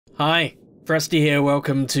Hi, Frosty here,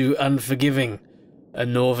 welcome to Unforgiving, a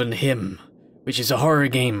Northern hymn, which is a horror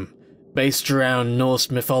game based around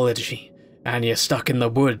Norse mythology, and you're stuck in the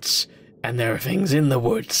woods, and there are things in the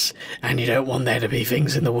woods, and you don't want there to be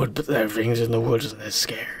things in the wood, but there are things in the woods and they're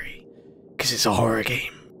scary, because it's a horror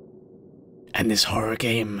game. And this horror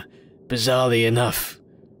game, bizarrely enough,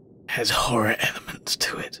 has horror elements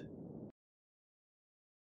to it.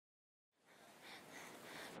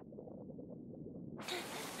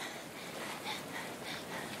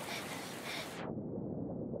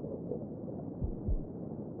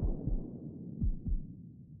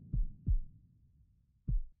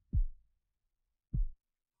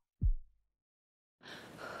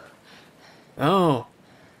 Oh.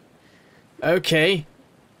 Okay.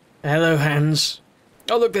 Hello, hands.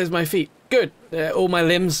 Oh, look, there's my feet. Good. All my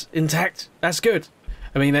limbs intact. That's good.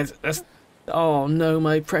 I mean, that's... Oh, no,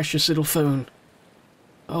 my precious little phone.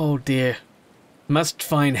 Oh, dear. Must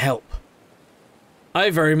find help.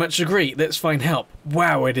 I very much agree. Let's find help.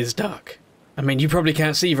 Wow, it is dark. I mean, you probably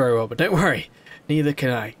can't see very well, but don't worry. Neither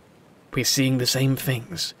can I. We're seeing the same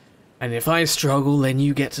things. And if I struggle, then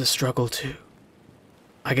you get to struggle too.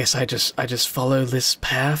 I guess I just follow this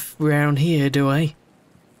path round here, do I?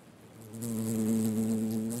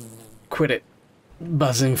 Quit it.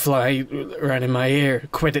 Buzzing fly right in my ear.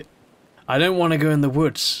 Quit it. I don't want to go in the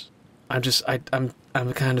woods. I'm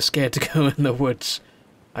kind of scared to go in the woods.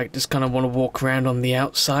 I just kind of want to walk around on the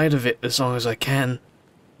outside of it as long as I can.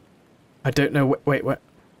 I don't know. Wait, what?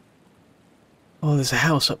 Oh, there's a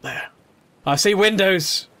house up there. I see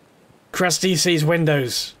windows. Krusty sees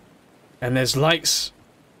windows. And there's lights.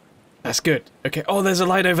 That's good. Okay. Oh, there's a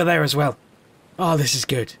light over there as well. Oh, this is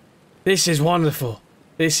good. This is wonderful.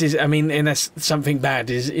 This is, I mean, unless something bad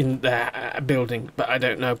is in the building, but I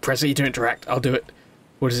don't know. Press E to interact. I'll do it.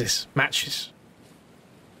 What is this? Matches.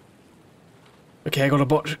 Okay, I got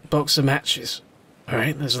a box of matches.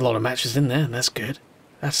 Alright, there's a lot of matches in there. That's good.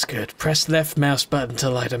 That's good. Press left mouse button to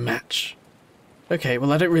light a match. Okay,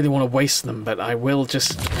 well, I don't really want to waste them, but I will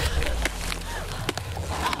just...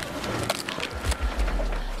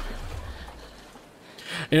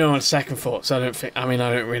 You know, on second thoughts, I don't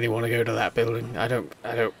really want to go to that building.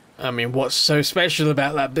 I mean, what's so special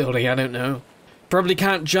about that building? I don't know. Probably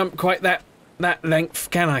can't jump quite that length,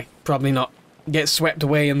 can I? Probably not. Get swept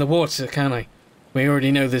away in the water, can I? We already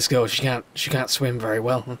know this girl, she can't swim very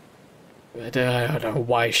well. I don't know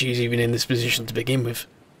why she's even in this position to begin with.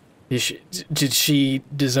 Did she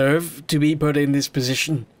deserve to be put in this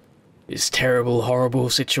position? This terrible, horrible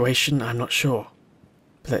situation? I'm not sure.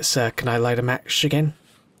 Let's, can I light a match again?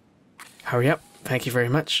 Hurry up. Thank you very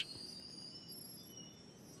much.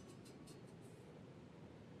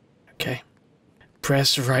 Okay.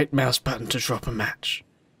 Press right mouse button to drop a match.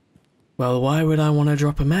 Well, why would I want to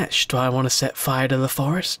drop a match? Do I want to set fire to the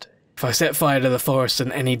forest? If I set fire to the forest,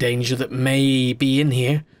 then any danger that may be in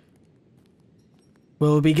here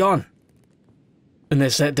will be gone.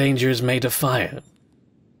 Unless that danger is made of fire,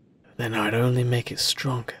 then I'd only make it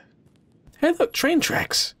stronger. Hey, look, train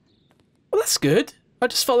tracks. Well, that's good. I'll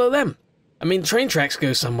just follow them. I mean, train tracks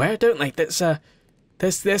go somewhere, don't they?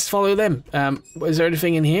 Let's follow them. Is there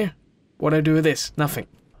anything in here? What do I do with this? Nothing.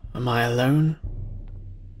 Am I alone?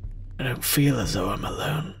 I don't feel as though I'm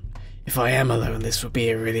alone. If I am alone, this would be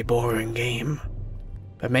a really boring game.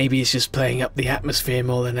 But maybe it's just playing up the atmosphere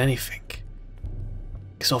more than anything.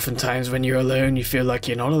 Because oftentimes when you're alone, you feel like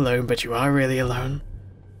you're not alone, but you are really alone.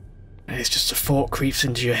 And it's just a thought creeps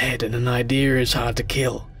into your head, and an idea is hard to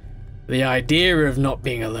kill. The idea of not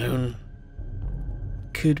being alone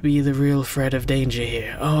could be the real threat of danger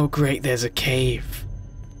here. Oh great, there's a cave.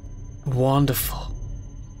 Wonderful.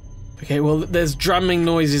 Okay, well there's drumming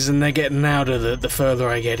noises and they're getting louder the further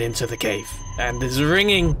I get into the cave. And there's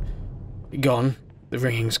ringing. Gone. The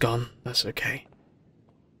ringing's gone. That's okay.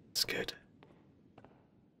 That's good.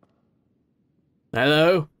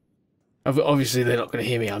 Hello? Obviously they're not going to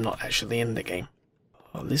hear me. I'm not actually in the game.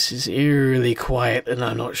 Oh, this is eerily quiet and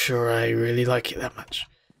I'm not sure I really like it that much.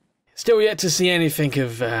 Still yet to see anything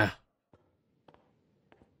of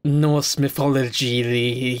Norse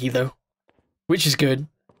mythology though. Which is good,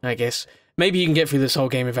 I guess. Maybe you can get through this whole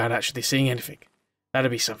game without actually seeing anything. That'd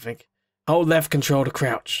be something. Hold left control to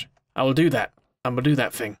crouch. I will do that. I'm gonna do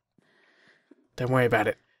that thing. Don't worry about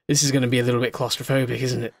it. This is going to be a little bit claustrophobic,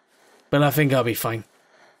 isn't it? But I think I'll be fine.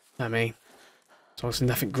 I mean, as long as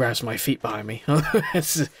nothing grabs my feet behind me.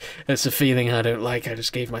 That's a feeling I don't like. I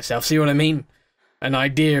just gave myself. See what I mean? An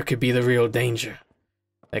idea could be the real danger.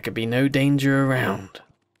 There could be no danger around.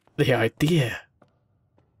 The idea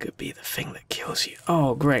could be the thing that kills you.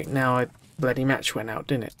 Oh, great. Now a bloody match went out,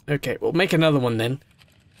 didn't it? Okay, well, make another one then.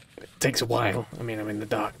 takes a while. I mean, I'm in the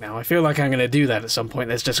dark now. I feel like I'm going to do that at some point.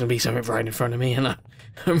 There's just going to be something right in front of me, and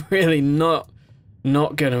I'm really not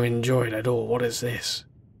going to enjoy it at all. What is this?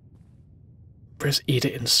 Press E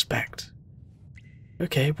to inspect.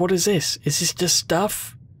 Okay, what is this? Is this just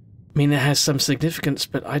stuff? I mean, it has some significance,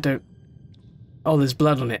 but I don't... Oh, there's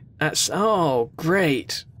blood on it. Oh,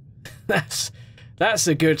 great. That's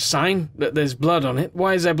a good sign that there's blood on it.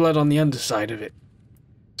 Why is there blood on the underside of it?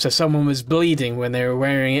 So someone was bleeding when they were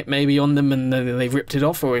wearing it, maybe on them, and then they ripped it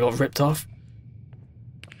off, or it got ripped off.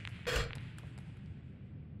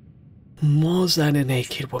 Was that a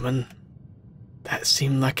naked woman? That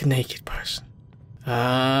seemed like a naked person.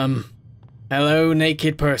 Hello,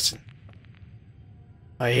 naked person.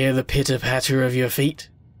 I hear the pitter-patter of your feet,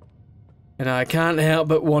 and I can't help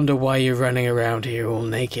but wonder why you're running around here all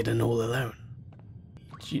naked and all alone.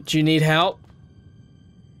 Do you need help?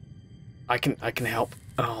 I can help.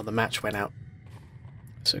 Oh, the match went out.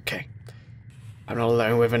 It's okay. I'm not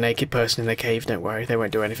alone with a naked person in the cave, don't worry. They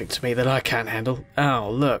won't do anything to me that I can't handle.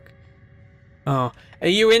 Oh, look. Oh, are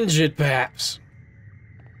you injured, perhaps?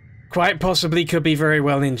 Quite possibly could be very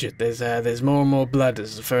well injured. There's more and more blood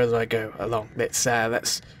as the further I go along. That's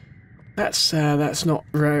not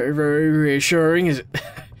very reassuring, is it?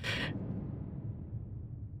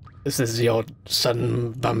 This is the odd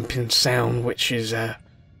sudden bumping sound, which is,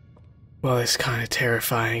 well, it's kind of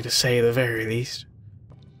terrifying to say the very least.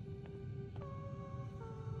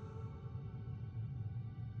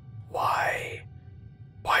 Why?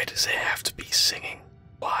 Why does it have to be singing?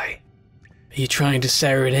 Why? Are you trying to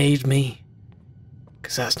serenade me?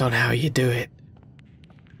 Because that's not how you do it.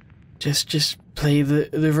 Just play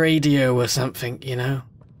the radio or something, you know?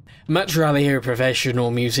 Much rather hear a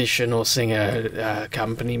professional musician or singer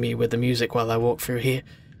accompany me with the music while I walk through here.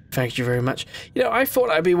 Thank you very much. You know, I thought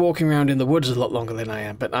I'd be walking around in the woods a lot longer than I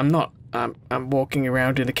am, but I'm not. I'm walking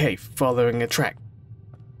around in a cave, following a track.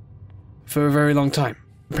 For a very long time,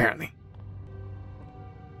 apparently.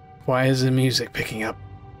 Why is the music picking up?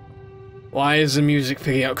 Why is the music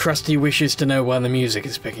picking up? Krusty wishes to know why the music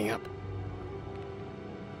is picking up.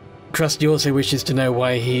 Krusty also wishes to know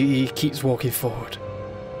why he keeps walking forward.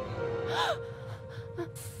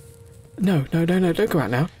 No, don't go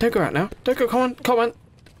out now. Don't go out now. Don't go, come on.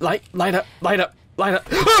 Light up.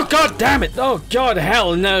 Oh, god damn it! Oh, god,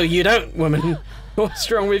 hell, no, you don't, woman. What's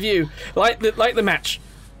wrong with you? Light the match.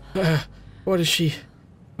 What is she?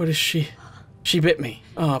 She bit me.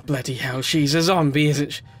 Oh, bloody hell, she's a zombie,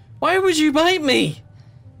 isn't she? Why would you bite me?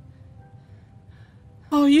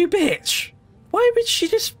 Oh, you bitch. Why would she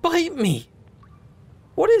just bite me?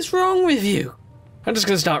 What is wrong with you? I'm just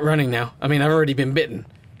gonna start running now. I mean, I've already been bitten.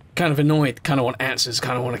 Kind of annoyed, kind of want answers,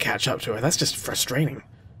 kind of want to catch up to her. That's just frustrating.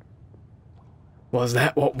 Was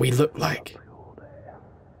that what we looked like?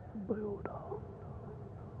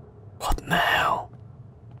 What in the hell?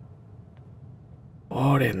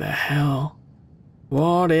 What in the hell?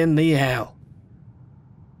 What in the hell?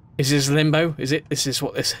 Is this limbo? Is it? Is this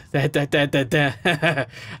what this?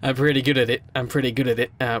 I'm pretty good at it.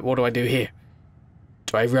 What do I do here?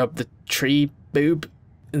 Do I rub the tree boob?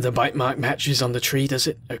 The bite mark matches on the tree, does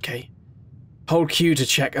it? Okay. Hold Q to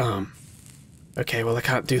check arm. Okay, well I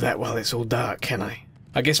can't do that while it's all dark, can I?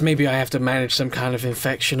 I guess maybe I have to manage some kind of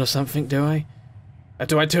infection or something, do I?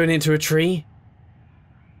 Do I turn into a tree?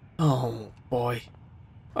 Oh, boy.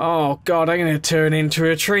 Oh, God, I'm gonna turn into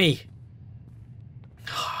a tree.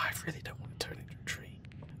 Oh, I really don't want to turn into a tree.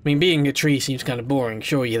 I mean, being a tree seems kind of boring.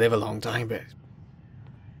 Sure, you live a long time, but...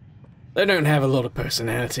 they don't have a lot of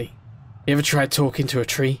personality. You ever tried talking to a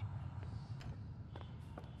tree?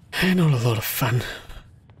 Not a lot of fun.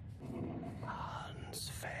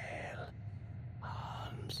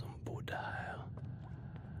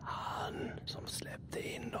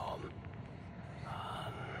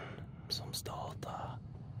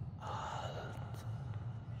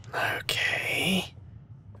 Okay.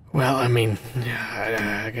 Well, I mean,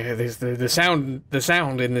 the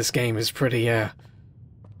sound in this game is pretty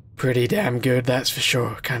damn good, that's for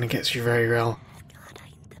sure. Kind of gets you very well.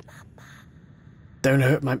 Don't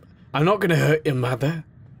hurt my... I'm not gonna hurt your mother.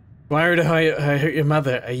 Why would I hurt your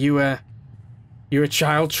mother? Are you you're a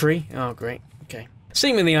child tree? Oh, great. Okay.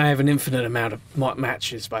 Seemingly I have an infinite amount of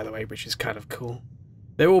matches, by the way, which is kind of cool.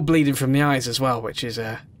 They're all bleeding from the eyes as well, which is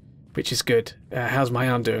good. How's my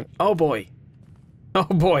arm doing? Oh boy. Oh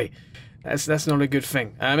boy. That's not a good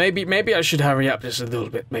thing. Maybe I should hurry up just a little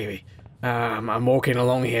bit, maybe. I'm walking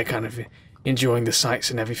along here kind of enjoying the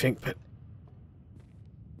sights and everything, but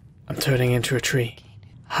I'm turning into a tree.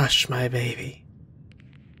 Hush, my baby.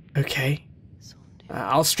 Okay.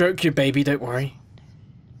 I'll stroke your baby, don't worry.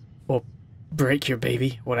 Or break your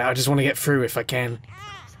baby. Well, I just want to get through if I can.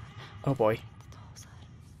 Oh boy.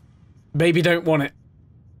 Baby don't want it.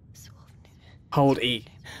 Hold E.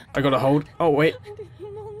 I gotta hold. Oh wait.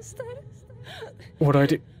 What do I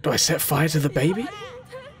do? Do I set fire to the baby?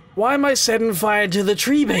 Why am I setting fire to the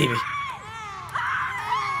tree baby?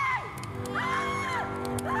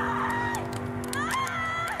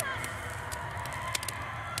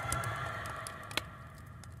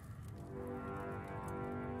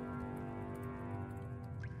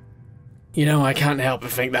 You know, I can't help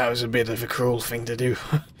but think that was a bit of a cruel thing to do.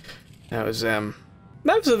 That was a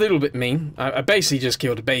little bit mean. I basically just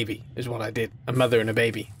killed a baby, is what I did. A mother and a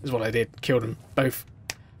baby, is what I did. Killed them, both.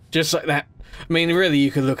 Just like that. I mean, really, you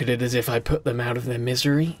could look at it as if I put them out of their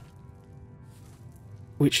misery.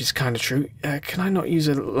 Which is kind of true. Can I not use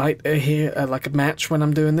a light here, like a match, when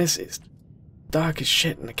I'm doing this? It's dark as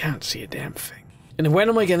shit and I can't see a damn thing. And when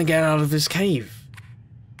am I going to get out of this cave?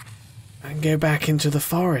 And go back into the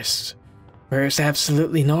forest, where it's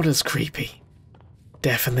absolutely not as creepy.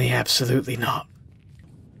 Definitely absolutely not.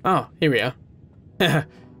 Oh, here we are.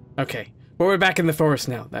 Okay. Well, we're back in the forest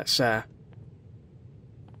now. That's, I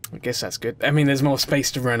guess that's good. I mean, there's more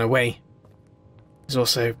space to run away. There's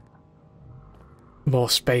also more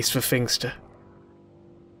space for things to...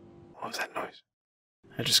 What was that noise?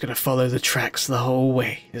 I'm just gonna follow the tracks the whole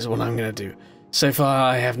way, is what I'm gonna do. So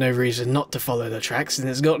far, I have no reason not to follow the tracks, and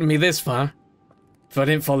it's gotten me this far. If I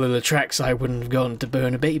didn't follow the tracks, I wouldn't have gone to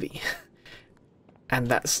burn a baby. And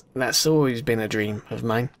that's always been a dream of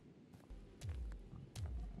mine.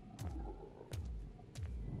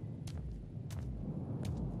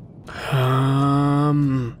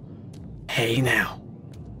 Hey now.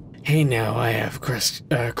 Hey now, I have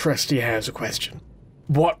Krusty has a question.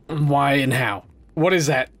 What, why, and how? What is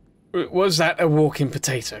that? Was that a walking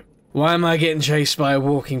potato? Why am I getting chased by a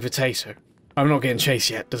walking potato? I'm not getting chased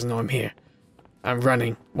yet, doesn't know I'm here. I'm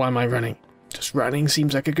running. Why am I running? Just running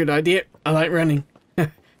seems like a good idea. I like running.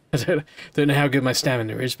 I don't know how good my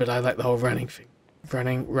stamina is, but I like the whole running thing.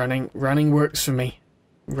 Running works for me.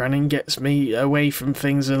 Running gets me away from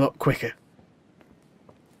things a lot quicker.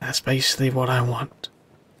 That's basically what I want.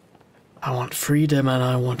 I want freedom and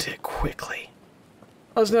I want it quickly.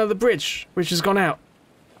 Oh, there's another bridge, which has gone out.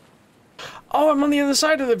 Oh, I'm on the other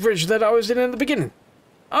side of the bridge that I was in at the beginning.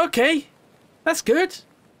 Okay, that's good.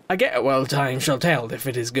 I get it. Well, time shall tell if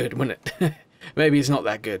it is good, won't it? Maybe it's not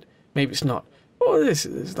that good. Maybe it's not. Oh, this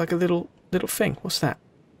is like a little thing. What's that?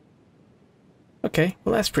 Okay,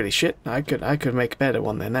 well that's pretty shit. I could make a better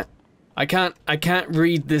one than that. I can't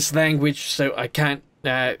read this language, so I can't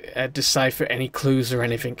decipher any clues or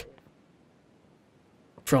anything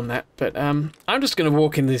from that. But I'm just gonna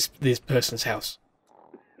walk in this person's house.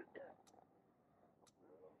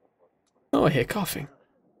 Oh, I hear coughing.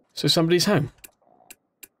 So somebody's home.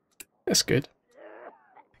 That's good.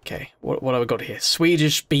 Okay, what have I got here?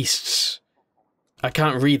 Swedish beasts. I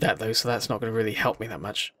can't read that though, so that's not going to really help me that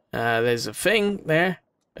much. There's a thing there.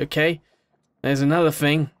 Okay. There's another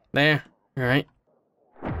thing there. Alright.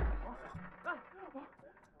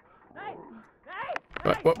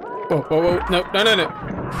 Whoa. No.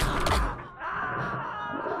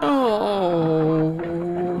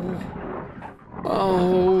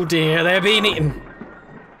 Oh dear, they're being eaten.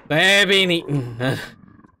 They're being eaten.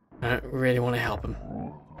 I don't really want to help them.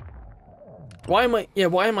 Why am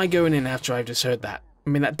I going in after I've just heard that? I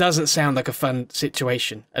mean, that doesn't sound like a fun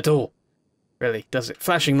situation at all. Really, does it?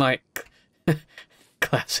 Flashing light.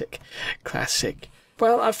 Classic.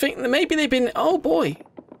 Well, I think that maybe they've been... Oh boy,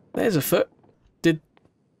 there's a foot. Did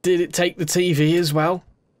it take the TV as well?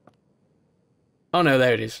 Oh no,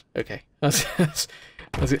 there it is. Okay. That's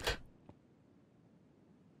it.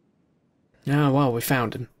 Oh, well, we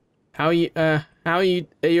found him. How are you, are you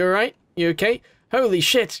alright? You okay? Holy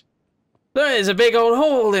shit! There's a big old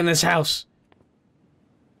hole in this house!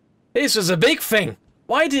 This was a big thing!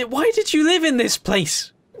 Why did you live in this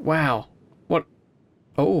place? Wow. What?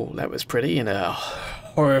 Oh, that was pretty in a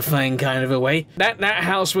horrifying kind of a way. That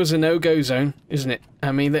house was a no-go zone, isn't it?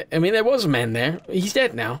 I mean, there was a man there. He's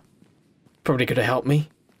dead now. Probably could have helped me.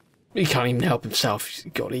 He can't even help himself. He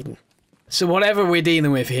got eaten. So whatever we're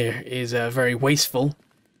dealing with here is very wasteful.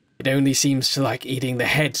 It only seems to like eating the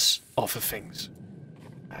heads off of things.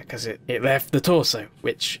 Because it left the torso,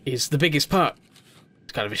 which is the biggest part.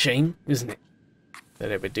 It's kind of a shame, isn't it?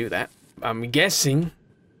 That it would do that. I'm guessing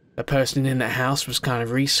the person in that house was kind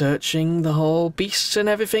of researching the whole beasts and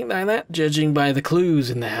everything like that, judging by the clues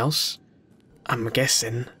in the house. I'm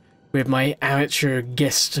guessing, with my amateur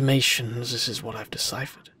guesstimations, this is what I've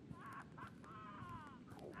deciphered.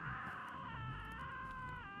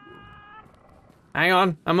 Hang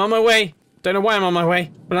on, I'm on my way. Don't know why I'm on my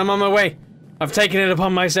way, but I'm on my way. I've taken it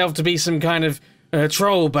upon myself to be some kind of A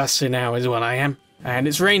troll buster now is what I am. And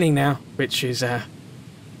it's raining now, which is, of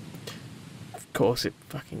course it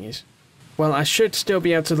fucking is. Well, I should still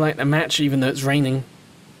be able to light a match even though it's raining.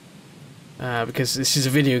 Because this is a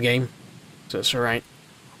video game, so it's alright.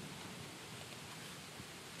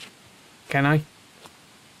 Can I?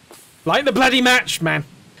 Light the bloody match, man!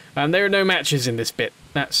 There are no matches in this bit.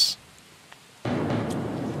 That's... Oh,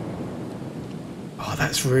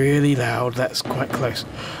 that's really loud. That's quite close.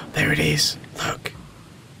 There it is. Look.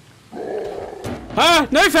 Ah!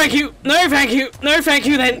 No thank you! No thank you! No thank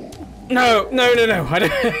you then! No, no, no, no. I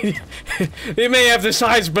don't... It may have the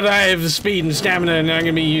size, but I have the speed and stamina, and I'm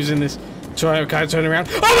going to be using this. So I kind of turn around.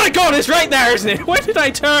 Oh my god, it's right there, isn't it? Where did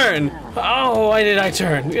I turn? Oh, why did I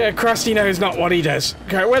turn? Yeah, Krusty knows not what he does.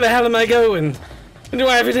 Okay, where the hell am I going? Do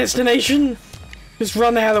I have a destination? Just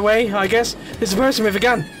run the hell away, I guess. There's a person with a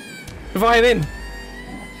gun. A violin.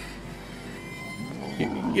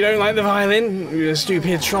 You don't like the violin? You're a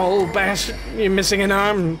stupid troll bastard. You're missing an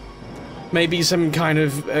arm. Maybe some kind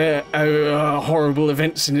of horrible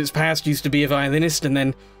events in its past used to be a violinist and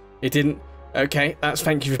then it didn't. Okay, that's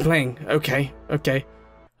thank you for playing. Okay, okay,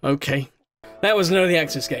 okay. That was an early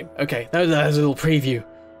access game. Okay, that was a little preview.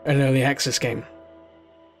 An early access game.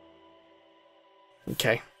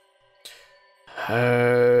 Okay.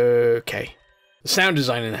 Okay. The sound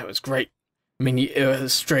design in that was great. I mean,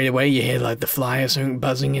 straight away you hear like the fly or something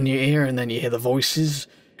buzzing in your ear, and then you hear the voices.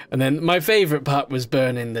 And then my favourite part was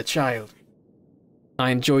burning the child. I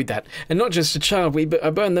enjoyed that. And not just the child, I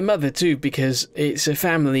burned the mother too, because it's a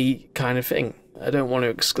family kind of thing. I don't want to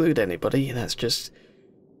exclude anybody, that's just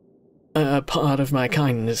a part of my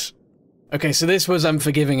kindness. Okay, so this was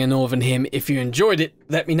Unforgiving, a Northern Hymn. If you enjoyed it,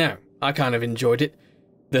 let me know. I kind of enjoyed it.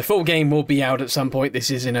 The full game will be out at some point. This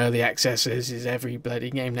is in early access, this is every bloody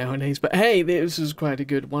game nowadays. But hey, this was quite a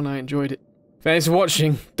good one, I enjoyed it. Thanks for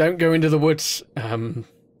watching. Don't go into the woods,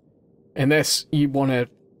 unless you want to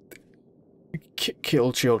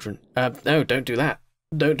kill children. No, don't do that.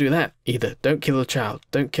 Don't do that either. Don't kill a child.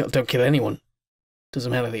 Don't kill anyone.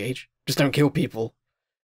 Doesn't matter the age. Just don't kill people.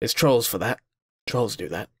 There's trolls for that. Trolls do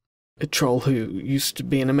that. A troll who used to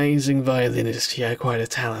be an amazing violinist. He had quite a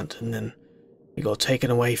talent, and then it got taken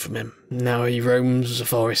away from him. Now he roams the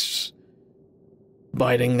forests,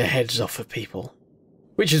 biting the heads off of people.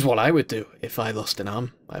 Which is what I would do if I lost an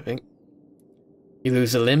arm, I think. You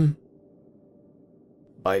lose a limb,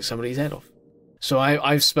 bite somebody's head off. So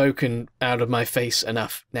I've spoken out of my face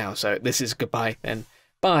enough now, so this is goodbye, and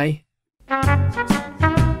bye.